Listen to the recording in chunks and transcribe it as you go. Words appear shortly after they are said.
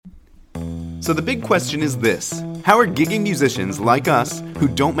So the big question is this: how are gigging musicians like us, who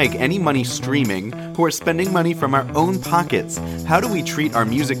don't make any money streaming, who are spending money from our own pockets, how do we treat our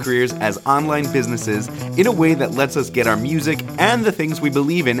music careers as online businesses in a way that lets us get our music and the things we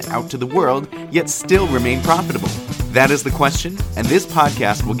believe in out to the world, yet still remain profitable? That is the question, and this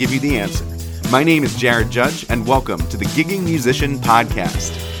podcast will give you the answer. My name is Jared Judge, and welcome to the Gigging Musician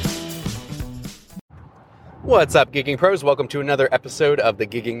Podcast. What's up, Gigging Pros? Welcome to another episode of the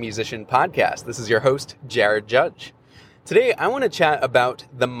Gigging Musician Podcast. This is your host, Jared Judge. Today, I want to chat about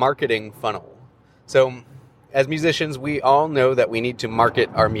the marketing funnel. So, as musicians, we all know that we need to market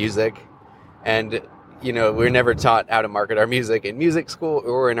our music. And, we're never taught how to market our music in music school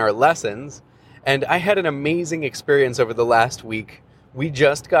or in our lessons. And I had an amazing experience over the last week. We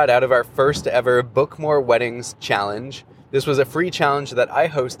just got out of our first ever Book More Weddings challenge. This was a free challenge that I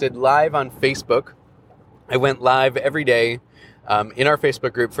hosted live on Facebook. I went live every day in our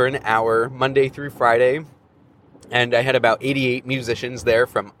Facebook group for an hour, Monday through Friday, and I had about 88 musicians there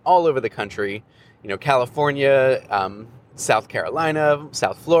from all over the country, California, South Carolina,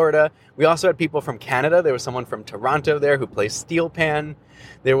 South Florida. We also had people from Canada. There was someone from Toronto there who plays steel pan.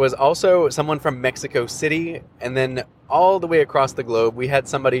 There was also someone from Mexico City, and then all the way across the globe, we had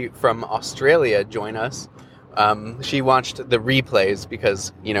somebody from Australia join us. She watched the replays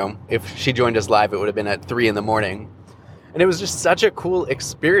because, if she joined us live, it would have been at 3 a.m. And it was just such a cool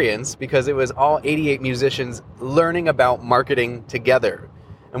experience because it was all 88 musicians learning about marketing together.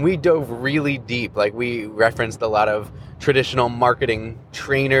 And we dove really deep. Like, we referenced a lot of traditional marketing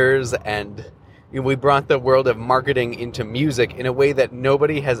trainers, and we brought the world of marketing into music in a way that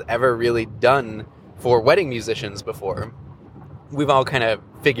nobody has ever really done for wedding musicians before. We've all kind of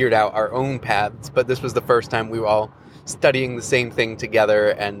figured out our own paths, but this was the first time we were all studying the same thing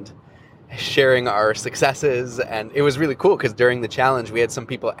together and sharing our successes. And it was really cool because during the challenge, we had some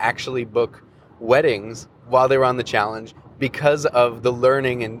people actually book weddings while they were on the challenge because of the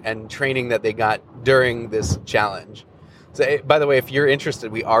learning and training that they got during this challenge. So, by the way, if you're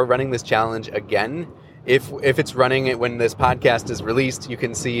interested, we are running this challenge again. If it's running when this podcast is released, you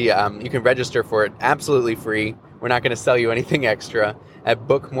can see, you can register for it absolutely free. We're not going to sell you anything extra at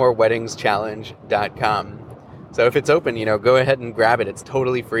bookmorewedingschallenge.com. So if it's open, go ahead and grab it. It's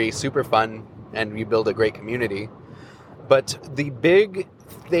totally free, super fun, and we build a great community. But the big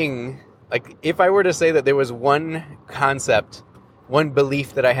thing, if I were to say that there was one concept, one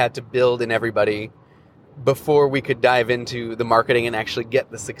belief that I had to build in everybody before we could dive into the marketing and actually get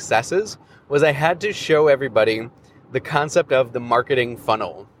the successes, was I had to show everybody the concept of the marketing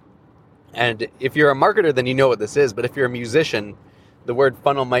funnel. And if you're a marketer, then you know what this is. But if you're a musician, the word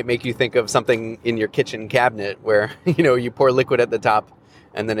funnel might make you think of something in your kitchen cabinet where, you pour liquid at the top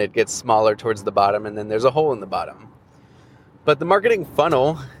and then it gets smaller towards the bottom and then there's a hole in the bottom. But the marketing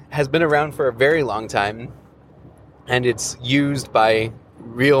funnel has been around for a very long time, and it's used by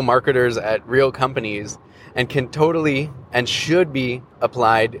real marketers at real companies and can totally and should be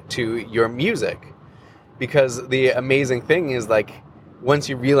applied to your music. Because the amazing thing is, once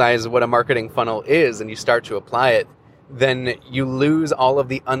you realize what a marketing funnel is and you start to apply it, then you lose all of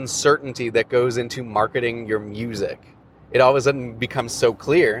the uncertainty that goes into marketing your music. It all of a sudden becomes so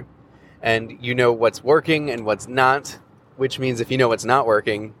clear, and you know what's working and what's not, which means if you know what's not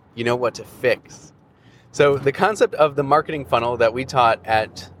working, you know what to fix. So the concept of the marketing funnel that we taught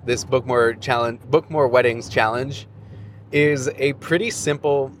at this Book More Weddings Challenge is a pretty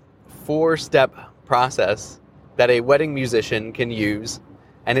simple 4-step process that a wedding musician can use.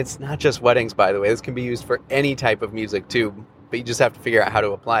 And it's not just weddings, by the way. This can be used for any type of music too, but you just have to figure out how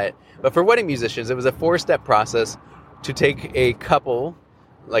to apply it. But for wedding musicians, it was a 4-step process to take a couple,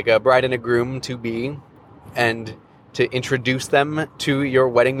 like a bride and a groom to be, and to introduce them to your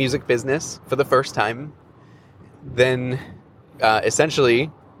wedding music business for the first time. Then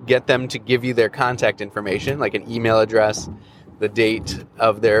essentially get them to give you their contact information, like an email address, the date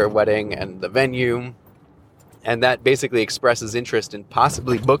of their wedding, and the venue. And that basically expresses interest in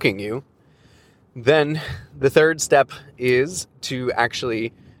possibly booking you. Then the third step is to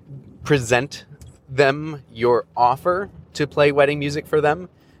actually present them your offer to play wedding music for them.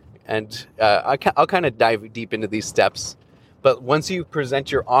 And I'll kind of dive deep into these steps. But once you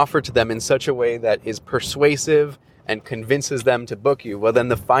present your offer to them in such a way that is persuasive and convinces them to book you, well, then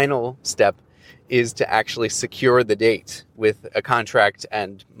the final step is to actually secure the date with a contract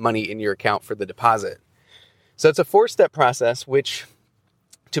and money in your account for the deposit. So it's a 4-step process, which,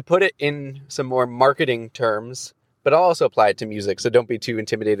 to put it in some more marketing terms, but I'll also apply it to music, so don't be too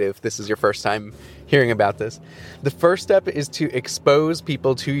intimidated if this is your first time hearing about this. The first step is to expose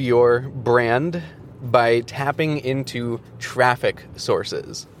people to your brand by tapping into traffic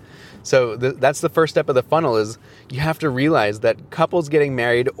sources. So that's the first step of the funnel, is you have to realize that couples getting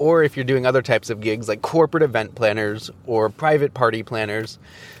married, or if you're doing other types of gigs like corporate event planners or private party planners,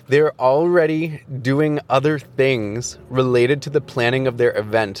 they're already doing other things related to the planning of their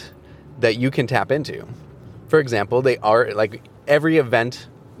event that you can tap into. For example, they are like every event,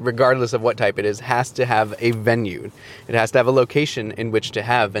 regardless of what type it is, has to have a venue. It has to have a location in which to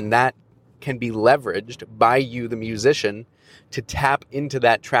have, and that can be leveraged by you, the musician, to tap into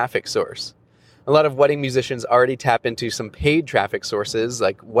that traffic source. A lot of wedding musicians already tap into some paid traffic sources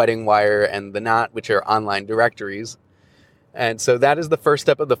like Wedding Wire and The Knot, which are online directories. And so that is the first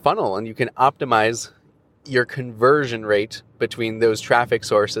step of the funnel, and you can optimize your conversion rate between those traffic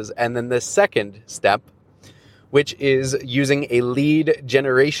sources. And then the second step, which is using a lead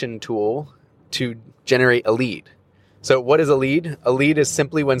generation tool to generate a lead. So what is a lead? A lead is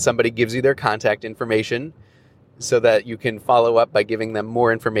simply when somebody gives you their contact information so that you can follow up by giving them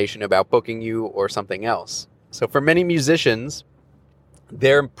more information about booking you or something else. So for many musicians,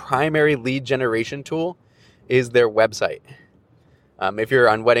 their primary lead generation tool is their website. If you're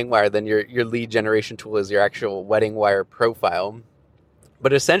on Wedding Wire, then your lead generation tool is your actual Wedding Wire profile.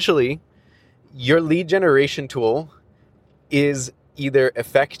 But essentially, your lead generation tool is either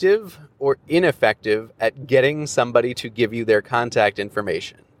effective or ineffective at getting somebody to give you their contact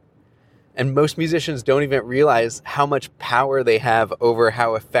information. And most musicians don't even realize how much power they have over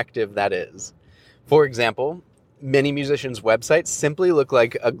how effective that is. For example, many musicians' websites simply look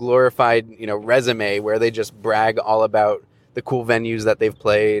like a glorified, resume where they just brag all about the cool venues that they've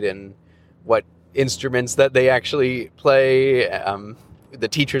played and what instruments that they actually play, the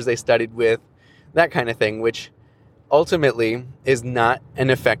teachers they studied with, that kind of thing, which ultimately is not an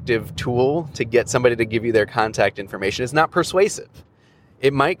effective tool to get somebody to give you their contact information. It's not persuasive.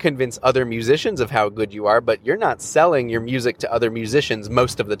 It might convince other musicians of how good you are, but you're not selling your music to other musicians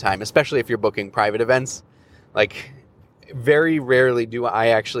most of the time, especially if you're booking private events. Like, very rarely do I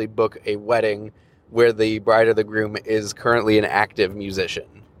actually book a wedding where the bride or the groom is currently an active musician.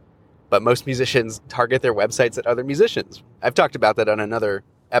 But most musicians target their websites at other musicians. I've talked about that on another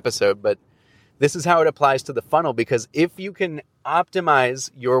episode, but this is how it applies to the funnel, because if you can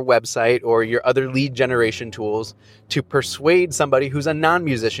optimize your website or your other lead generation tools to persuade somebody who's a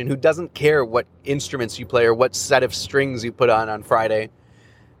non-musician, who doesn't care what instruments you play or what set of strings you put on Friday,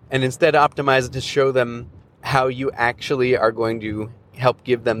 and instead optimize it to show them how you actually are going to help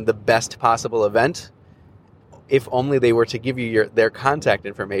give them the best possible event, if only they were to give you their contact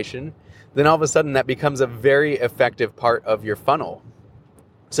information, then all of a sudden that becomes a very effective part of your funnel.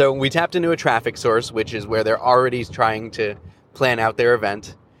 So we tapped into a traffic source, which is where they're already trying to plan out their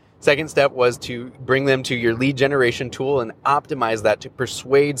event. Second step was to bring them to your lead generation tool and optimize that to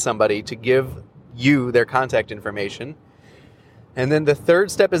persuade somebody to give you their contact information. And then the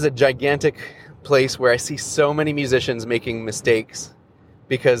third step is a gigantic place where I see so many musicians making mistakes,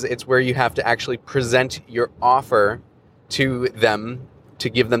 because it's where you have to actually present your offer to them to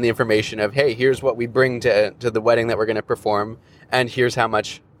give them the information of, hey, here's what we bring to the wedding that we're going to perform, and here's how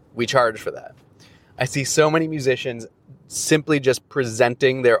much we charge for that. I see so many musicians simply just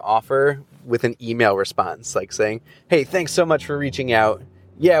presenting their offer with an email response, like saying, hey, thanks so much for reaching out.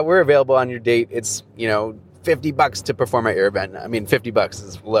 Yeah, we're available on your date. It's, $50 to perform at your event. I mean, $50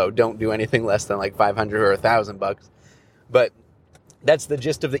 is low. Don't do anything less than like $500 or $1,000. But that's the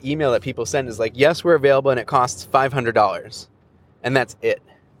gist of the email that people send, is like, yes, we're available and it costs $500. And that's it,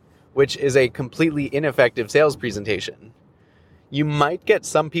 which is a completely ineffective sales presentation. You might get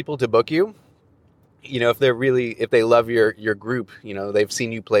some people to book you, if they love your group, they've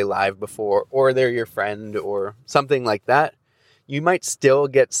seen you play live before, or they're your friend or something like that. You might still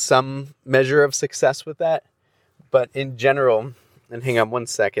get some measure of success with that. But in general, and hang on one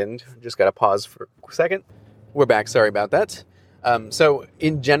second, just got to pause for a second. We're back. Sorry about that. So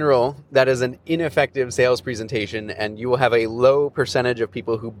in general, that is an ineffective sales presentation, and you will have a low percentage of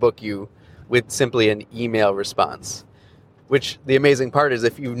people who book you with simply an email response. Which the amazing part is,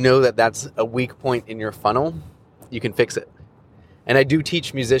 if you know that that's a weak point in your funnel, you can fix it. And I do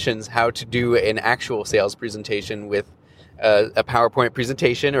teach musicians how to do an actual sales presentation with a PowerPoint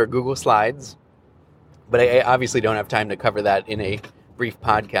presentation or Google Slides. But I obviously don't have time to cover that in a brief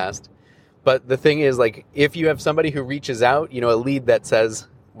podcast. But the thing is, like, if you have somebody who reaches out, a lead that says,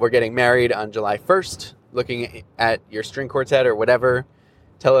 we're getting married on July 1st, looking at your string quartet or whatever,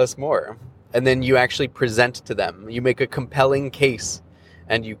 tell us more. And then you actually present to them. You make a compelling case,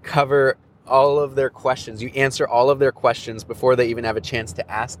 and you cover all of their questions. You answer all of their questions before they even have a chance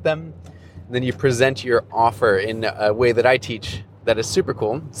to ask them. And then you present your offer in a way that I teach that is super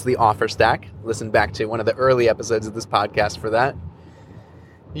cool. It's the offer stack. Listen back to one of the early episodes of this podcast for that.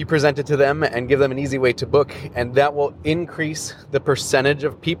 you present it to them and give them an easy way to book, and that will increase the percentage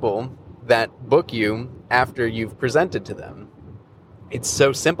of people that book you after you've presented to them. It's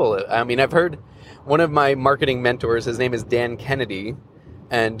so simple. I mean, I've heard one of my marketing mentors, his name is Dan Kennedy,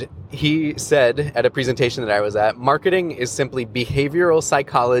 and he said at a presentation that I was at, marketing is simply behavioral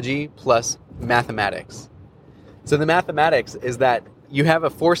psychology plus mathematics. So the mathematics is that you have a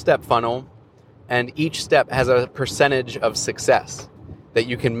 4-step funnel, and each step has a percentage of success that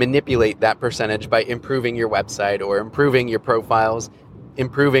you can manipulate that percentage by improving your website or improving your profiles,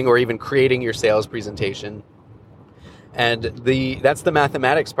 improving or even creating your sales presentation. And that's the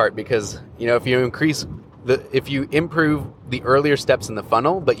mathematics part, because if you improve the earlier steps in the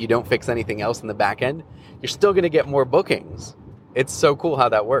funnel, but you don't fix anything else in the back end, you're still going to get more bookings. It's so cool how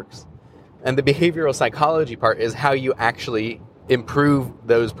that works. And the behavioral psychology part is how you actually improve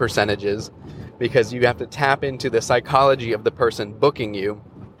those percentages, because you have to tap into the psychology of the person booking you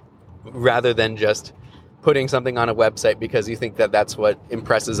rather than just putting something on a website because you think that that's what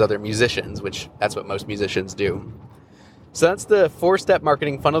impresses other musicians, which that's what most musicians do. So that's the 4-step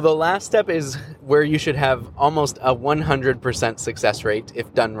marketing funnel. The last step is where you should have almost a 100% success rate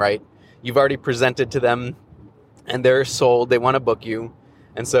if done right. You've already presented to them and they're sold, they want to book you.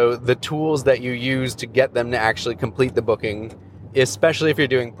 And so the tools that you use to get them to actually complete the booking, especially if you're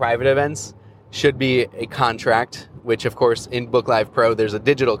doing private events, should be a contract, which of course in BookLive Pro, there's a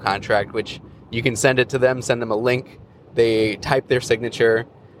digital contract, which you can send it to them, send them a link, they type their signature,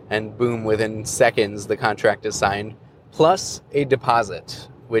 and boom, within seconds, the contract is signed, plus a deposit,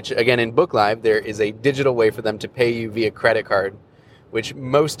 which again, in BookLive, there is a digital way for them to pay you via credit card, which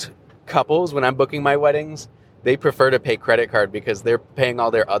most couples, when I'm booking my weddings, they prefer to pay credit card because they're paying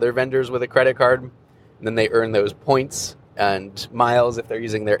all their other vendors with a credit card, and then they earn those points and miles if they're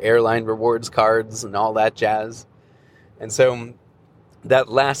using their airline rewards cards and all that jazz. And so that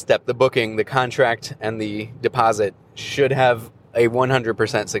last step, the booking, the contract, and the deposit should have a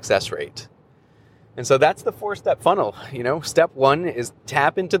 100% success rate. And so that's the 4-step funnel. Step 1 is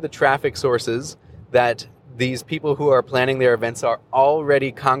tap into the traffic sources that these people who are planning their events are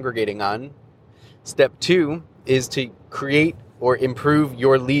already congregating on. Step 2 is to create or improve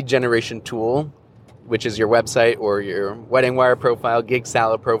your lead generation tool, which is your website or your WeddingWire profile,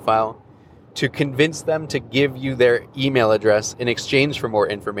 GigSala profile, to convince them to give you their email address in exchange for more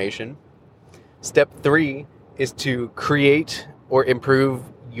information. Step 3 is to create or improve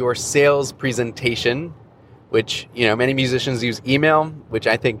your sales presentation, which, many musicians use email, which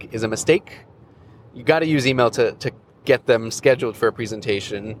I think is a mistake. You got to use email to get them scheduled for a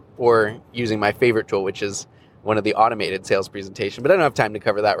presentation, or using my favorite tool, which is one of the automated sales presentation, but I don't have time to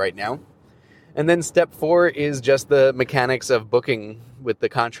cover that right now. And then step 4 is just the mechanics of booking with the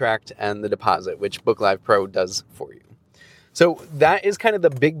contract and the deposit, which BookLive Pro does for you. So that is kind of the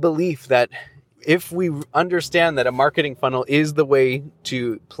big belief that if we understand that a marketing funnel is the way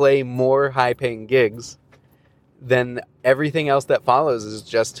to play more high-paying gigs, then everything else that follows is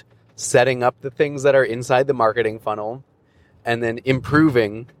just setting up the things that are inside the marketing funnel and then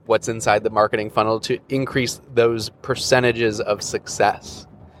improving what's inside the marketing funnel to increase those percentages of success.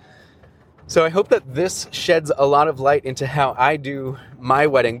 So I hope that this sheds a lot of light into how I do my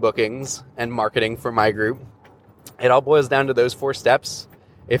wedding bookings and marketing for my group. It all boils down to those 4 steps.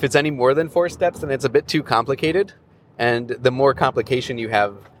 If it's any more than 4 steps, then it's a bit too complicated. And the more complication you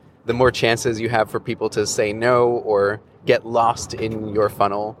have, the more chances you have for people to say no or get lost in your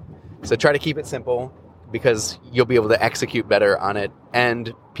funnel. So try to keep it simple, because you'll be able to execute better on it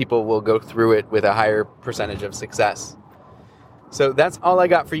and people will go through it with a higher percentage of success. So that's all I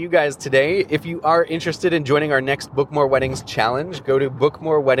got for you guys today. If you are interested in joining our next Book More Weddings Challenge, go to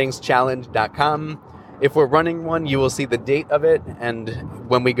bookmorewedingschallenge.com. If we're running one, you will see the date of it. And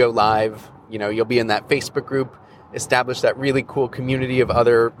when we go live, you'll be in that Facebook group, establish that really cool community of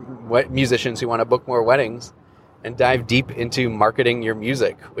other musicians who want to book more weddings, and dive deep into marketing your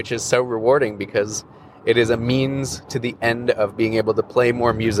music, which is so rewarding because it is a means to the end of being able to play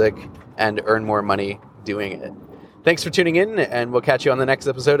more music and earn more money doing it. Thanks for tuning in, and we'll catch you on the next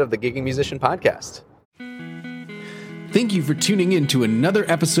episode of the Gigging Musician Podcast. Thank you for tuning in to another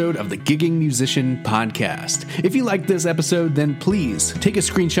episode of the Gigging Musician Podcast. If you liked this episode, then please take a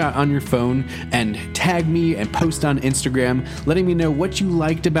screenshot on your phone and tag me and post on Instagram, letting me know what you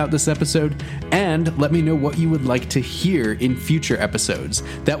liked about this episode, and let me know what you would like to hear in future episodes.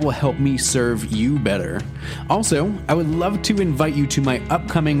 That will help me serve you better. Also, I would love to invite you to my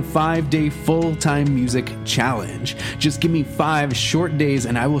upcoming 5-day full-time music challenge. Just give me 5 short days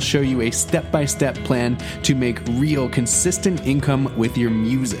and I will show you a step-by-step plan to make real consistent income with your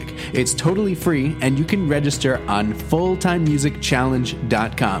music. It's totally free, and you can register on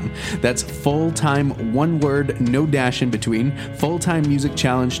fulltimemusicchallenge.com. That's full-time, one word, no dash in between,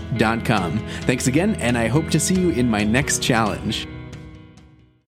 fulltimemusicchallenge.com. Thanks again, and I hope to see you in my next challenge.